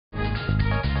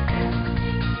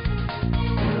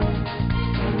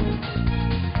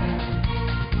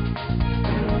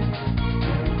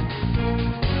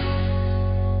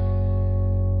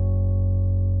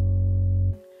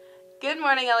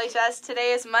morning, LHS.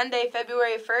 Today is Monday,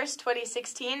 February 1st,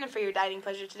 2016, and for your dining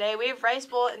pleasure today, we have Rice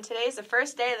Bowl, and today is the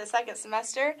first day of the second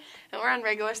semester, and we're on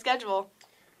regular schedule.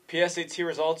 PSAT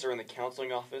results are in the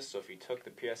counseling office, so if you took the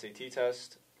PSAT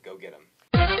test, go get them.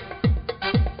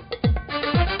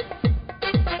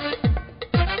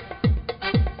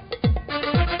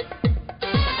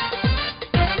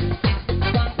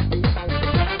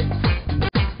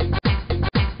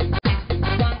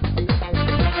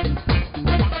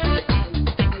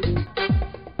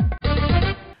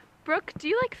 Brooke, do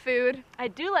you like food? I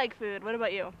do like food. What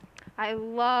about you? I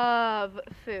love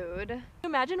food. Can you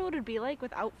imagine what it would be like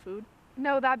without food?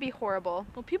 No, that'd be horrible.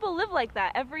 Well, people live like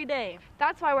that every day.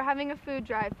 That's why we're having a food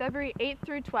drive February 8th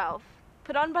through 12th.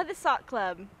 Put on by the SOC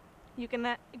Club. You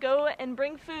can go and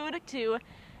bring food to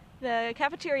the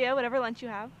cafeteria, whatever lunch you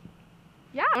have.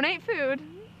 Yeah, donate food.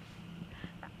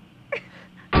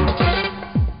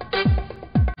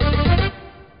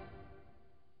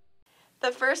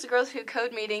 The first Girls Who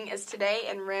Code meeting is today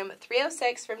in room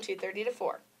 306 from 2:30 to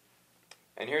 4.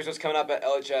 And here's what's coming up at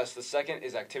LHS. The second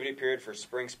is activity period for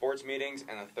spring sports meetings,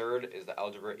 and the third is the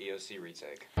algebra EOC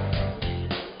retake.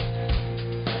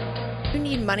 You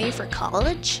need money for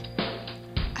college?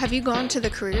 Have you gone to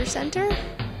the Career Center?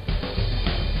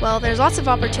 Well, there's lots of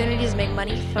opportunities to make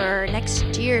money for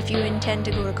next year if you intend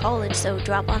to go to college, so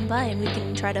drop on by and we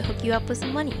can try to hook you up with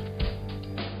some money.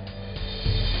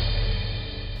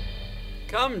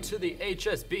 Come to the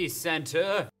HSB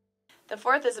Center. The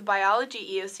fourth is a biology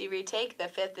EOC retake, the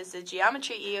fifth is the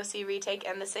geometry EOC retake,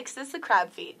 and the sixth is the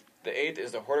crab feed. The eighth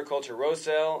is the horticulture roast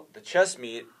sale, the chess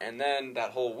meet, and then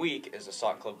that whole week is the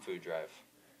SOC Club food drive.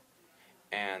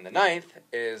 And the ninth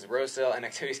is roast sale and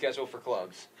activity schedule for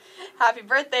clubs. Happy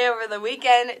birthday over the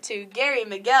weekend to Gary,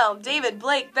 Miguel, David,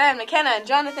 Blake, Ben, McKenna, and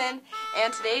Jonathan,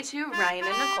 and today to Ryan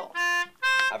and Nicole.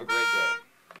 Have a great day.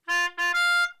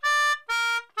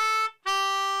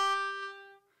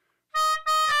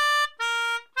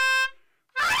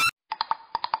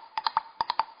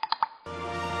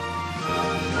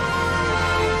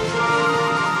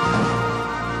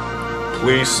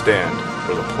 Please stand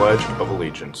for the Pledge of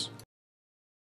Allegiance.